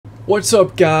What's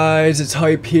up guys, it's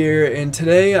Hype here, and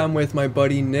today I'm with my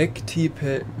buddy Nick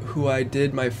TPIT, who I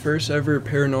did my first ever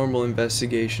paranormal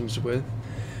investigations with.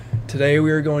 Today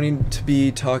we are going to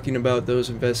be talking about those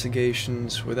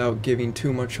investigations without giving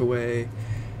too much away,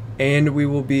 and we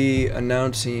will be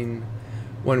announcing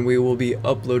when we will be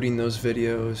uploading those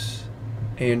videos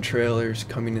and trailers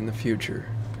coming in the future.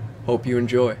 Hope you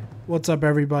enjoy. What's up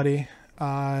everybody?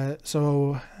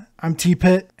 So I'm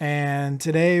TPIT, and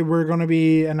today we're going to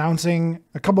be announcing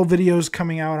a couple videos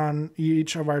coming out on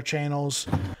each of our channels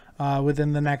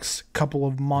within the next couple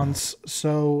of months.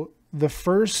 So the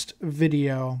first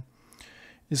video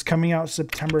is coming out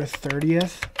September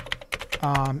 30th.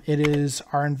 It is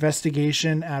our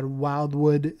investigation at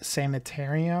Wildwood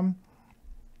Sanitarium.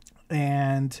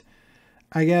 And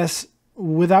I guess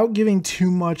without giving too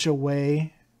much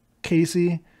away,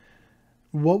 Casey,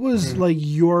 what was like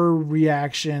your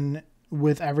reaction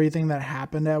with everything that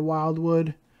happened at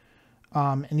Wildwood?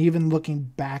 And even looking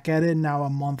back at it now a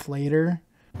month later?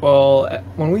 Well,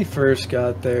 when we first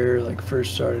got there,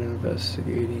 first started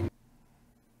investigating,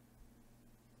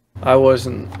 I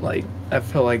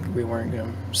felt like we weren't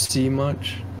going to see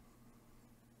much.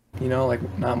 You know,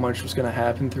 not much was going to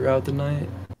happen throughout the night.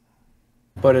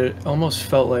 But it almost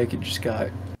felt like it just got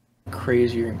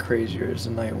crazier and crazier as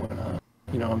the night went on.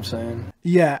 You know what I'm saying?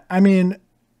 Yeah, I mean,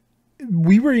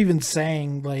 we were even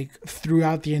saying,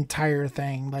 throughout the entire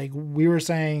thing, we were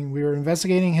saying we were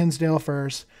investigating Hinsdale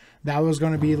first. That was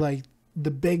going to be,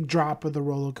 the big drop of the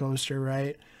roller coaster,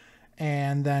 right?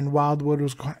 And then Wildwood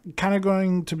was kind of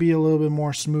going to be a little bit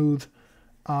more smooth.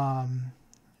 I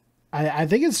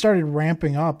think it started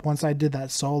ramping up once I did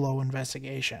that solo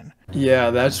investigation. Yeah,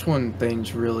 that's when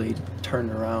things really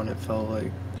turned around, it felt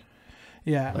like.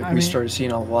 Yeah, we started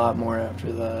seeing a lot more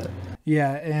after that.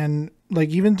 Yeah, and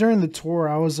even during the tour,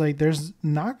 I was like, "There's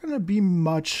not going to be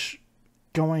much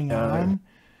going on."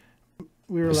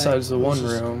 We were besides the one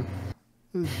room.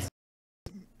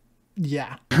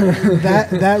 Yeah,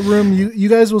 that room you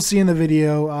guys will see in the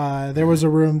video. There was a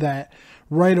room that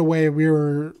right away we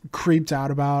were creeped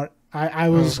out about. I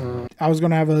was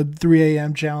going to have a 3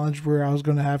 a.m. challenge where I was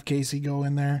going to have Casey go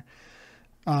in there.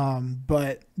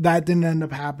 But that didn't end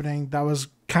up happening. That was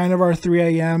kind of our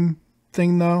 3 a.m.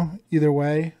 thing though, either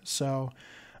way. So,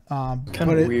 kind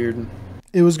of weird.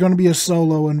 It was going to be a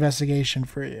solo investigation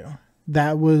for you.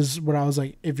 That was what I was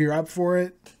like, if you're up for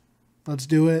it, let's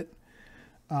do it.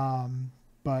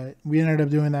 But we ended up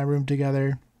doing that room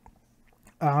together.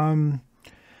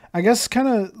 I guess kind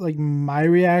of my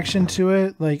reaction to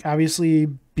it, obviously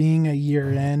being a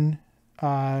year in,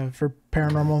 for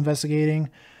paranormal investigating,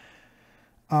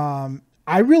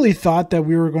 I really thought that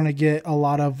we were going to get a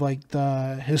lot of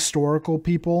the historical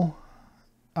people.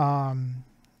 And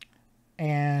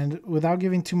without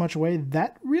giving too much away,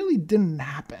 that really didn't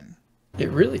happen. It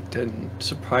really didn't,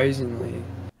 surprisingly.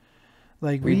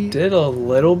 We did a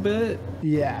little bit.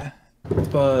 Yeah.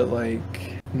 But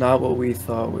not what we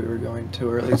thought we were going to,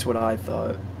 or at least what I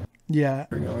thought. Yeah.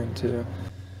 We were going to.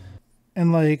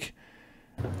 And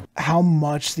how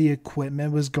much the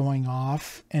equipment was going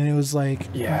off, and it was a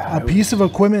piece of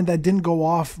equipment that didn't go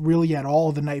off really at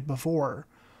all the night before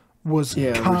was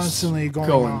constantly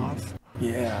going off.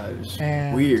 Yeah, it was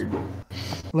weird.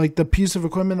 The piece of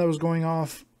equipment that was going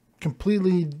off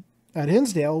completely at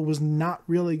Hinsdale was not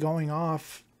really going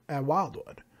off at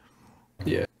Wildwood.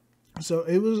 Yeah. So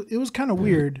it was kind of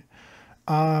weird.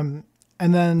 And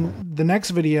then the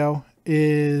next video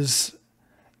is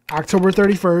October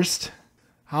 31st.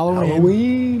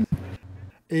 Halloween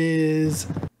is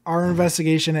our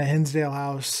investigation at Hinsdale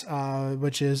House,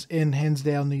 which is in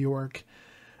Hinsdale, New York.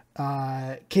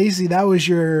 Casey, that was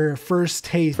your first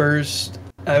taste. First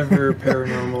ever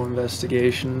paranormal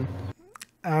investigation.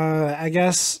 I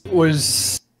guess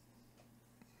was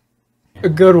a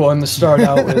good one to start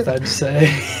out with, I'd say.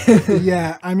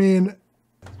 Yeah, I mean,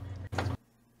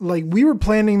 we were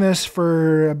planning this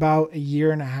for about a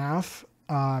year and a half.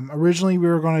 Originally, we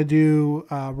were going to do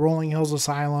Rolling Hills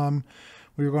Asylum.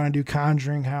 We were going to do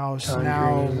Conjuring House.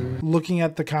 Now, looking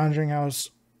at the Conjuring House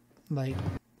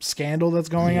scandal that's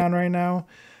going on right now,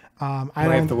 I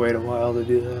have to wait a while to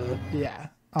do that. Yeah.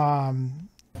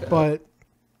 But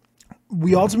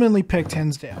we ultimately picked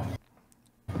Hinsdale.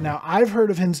 Now, I've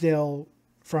heard of Hinsdale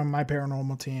from my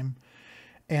paranormal team,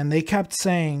 and they kept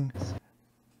saying,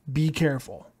 "Be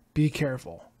careful, be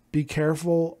careful." Be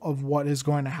careful of what is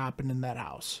going to happen in that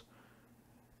house.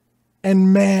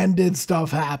 And man, did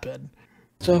stuff happen.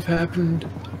 Stuff happened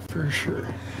for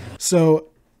sure. So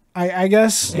I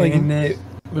guess and it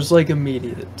was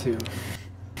immediate too.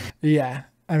 Yeah.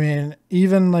 I mean,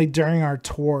 even during our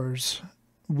tours,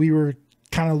 we were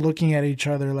kind of looking at each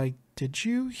other like, did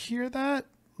you hear that?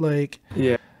 Like,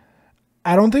 Yeah.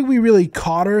 I don't think we really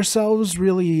caught ourselves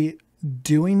really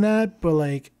doing that, but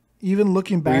like even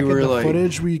looking back at the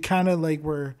footage, we kind of like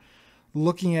were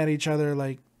looking at each other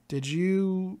like, did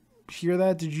you hear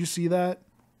that? Did you see that?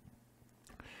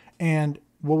 And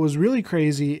what was really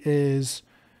crazy is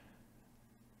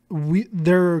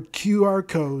there are QR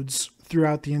codes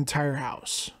throughout the entire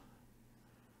house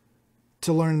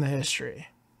to learn the history.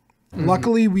 Mm-hmm.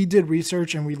 Luckily, we did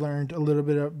research and we learned a little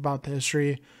bit about the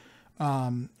history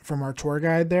from our tour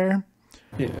guide there.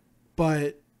 Yeah.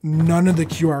 But none of the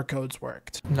QR codes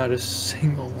worked. Not a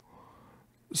single one.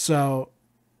 So,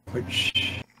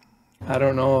 which I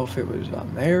don't know if it was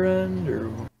on their end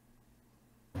or.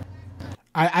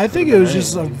 I think it was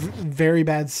just a very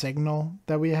bad signal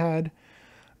that we had.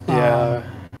 Yeah.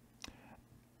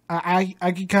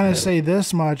 I could kind of say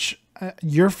this much.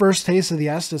 Your first taste of the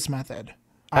Estes method.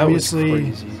 That obviously,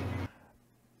 was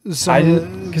crazy. I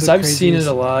didn't, because I've seen it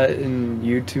a lot in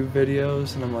YouTube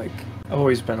videos, and I'm like, I've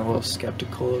always been a little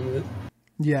skeptical of it.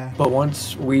 Yeah. But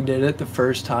once we did it the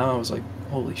first time, I was like,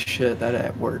 holy shit,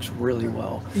 that works really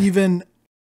well. Even,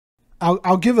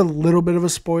 I'll give a little bit of a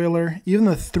spoiler. Even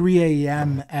the 3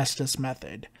 a.m. Estes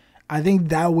method, I think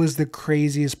that was the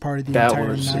craziest part of the entire night.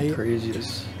 That was the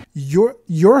craziest.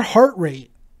 Your heart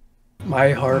rate.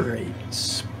 My heart rate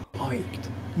spiked.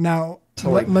 Now,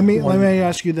 let me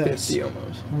ask you this.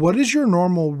 Almost. What is your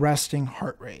normal resting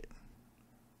heart rate?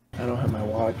 I don't have my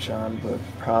watch on, but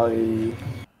probably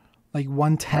like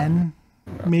 110,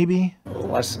 maybe?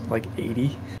 Less, like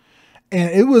 80.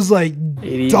 And it was like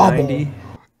 80, double. 90.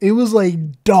 It was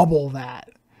like double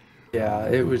that. Yeah,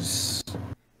 it was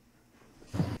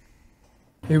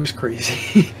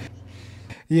crazy.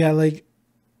 Yeah, like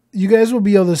you guys will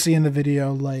be able to see in the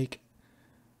video, like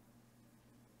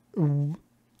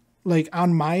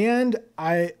on my end,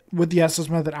 with the Estes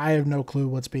method, I have no clue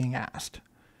what's being asked.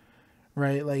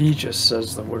 Right? Like he just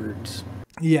says the words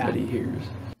that he hears.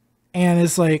 And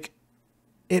it's like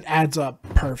it adds up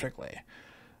perfectly.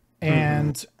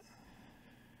 And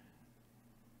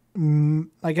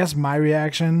I guess my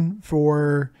reaction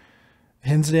for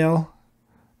Hinsdale,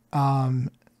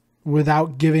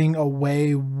 without giving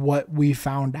away what we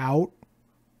found out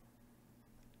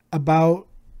about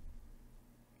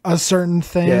a certain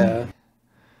thing. Yeah.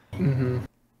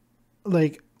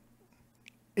 Like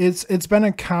it's been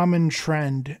a common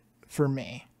trend for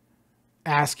me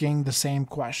asking the same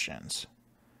questions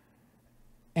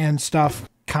and stuff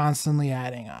constantly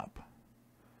adding up.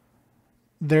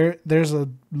 There's a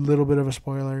little bit of a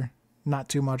spoiler, not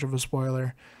too much of a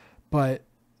spoiler, but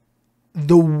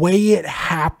the way it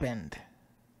happened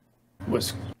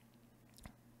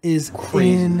is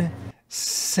crazy.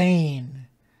 Insane.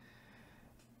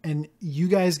 And you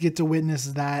guys get to witness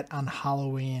that on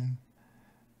Halloween.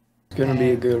 It's going to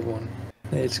be a good one.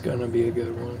 It's going to be a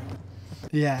good one.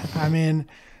 Yeah. I mean,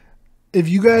 if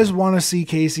you guys want to see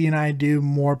Casey and I do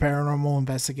more paranormal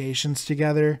investigations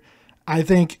together, I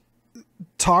think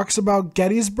talks about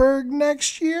Gettysburg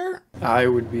next year. I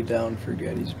would be down for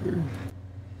Gettysburg.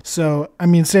 So, I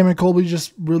mean, Sam and Colby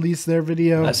just released their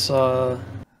video.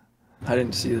 I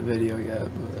didn't see the video yet,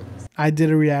 but I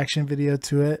did a reaction video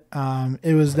to it.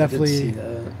 It was definitely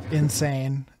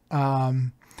insane.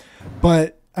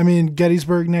 But I mean,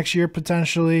 Gettysburg next year,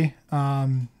 potentially,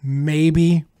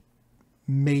 maybe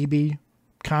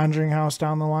Conjuring House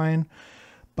down the line,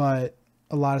 but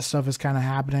a lot of stuff is kind of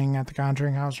happening at the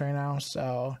Conjuring House right now.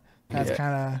 So that's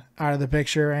kind of out of the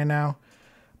picture right now.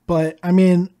 But I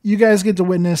mean, you guys get to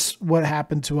witness what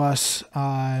happened to us.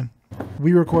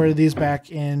 We recorded these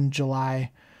back in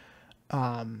July.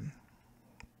 About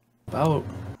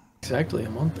exactly a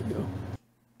month ago.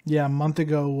 Yeah, a month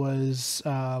ago was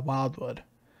Wildwood.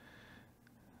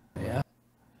 Yeah.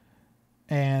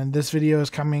 And this video is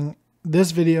coming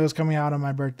out on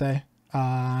my birthday.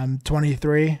 I'm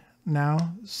 23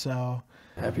 now, so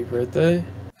happy birthday.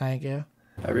 Thank you.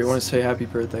 Everyone say happy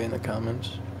birthday in the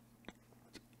comments.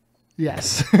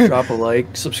 Yes. Drop a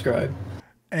like, subscribe.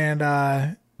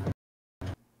 And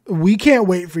we can't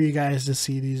wait for you guys to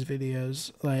see these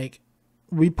videos. Like,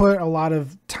 we put a lot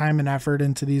of time and effort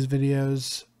into these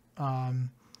videos.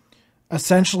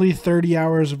 Essentially 30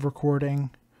 hours of recording.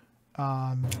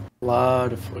 A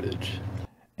lot of footage.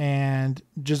 And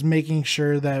just making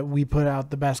sure that we put out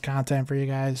the best content for you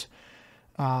guys.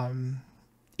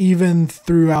 Even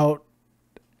throughout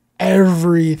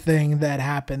everything that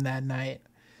happened that night.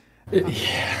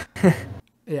 Yeah.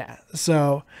 Yeah.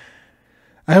 So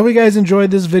I hope you guys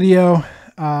enjoyed this video.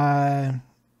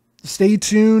 Stay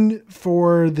tuned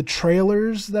for the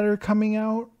trailers that are coming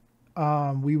out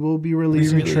We will be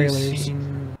releasing trailers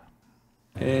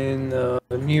in the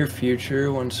near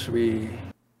future once we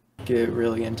get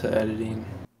really into editing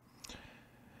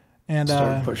and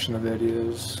start pushing the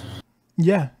videos.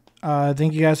 Yeah.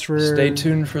 Thank you guys for stay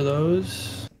tuned for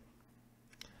those.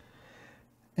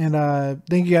 And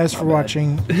thank you guys for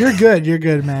watching. You're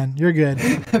good, man. You're good.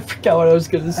 I forgot what I was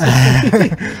gonna say.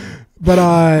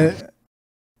 But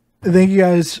thank you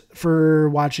guys for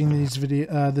watching this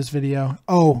video.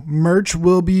 Oh, merch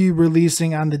will be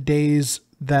releasing on the days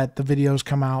that the videos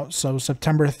come out. So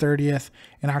September 30th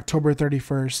and October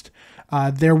 31st.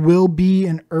 There will be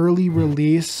an early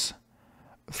release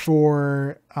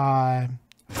for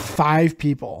 5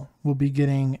 people will be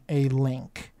getting a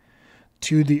link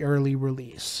to the early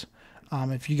release.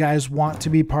 If you guys want to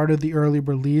be part of the early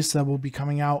release that will be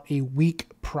coming out a week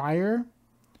prior,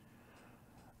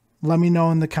 let me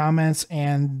know in the comments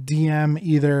and DM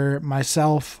either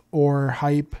myself or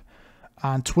Hype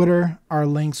on Twitter. Our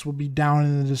links will be down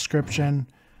in the description.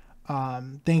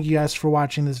 Thank you guys for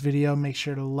watching this video. Make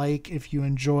sure to like if you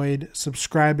enjoyed,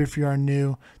 subscribe if you are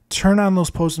new, turn on those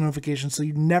post notifications so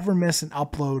you never miss an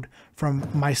upload from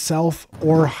myself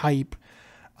or Hype.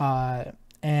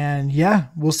 And yeah,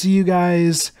 we'll see you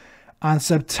guys on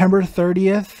September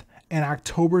 30th and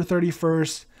October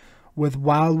 31st with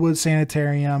Wildwood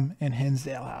Sanitarium and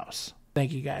Hinsdale House.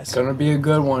 Thank you guys. It's gonna be a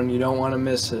good one. You don't want to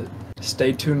miss it.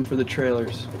 Stay tuned for the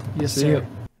trailers. Yes, sir.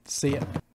 See ya.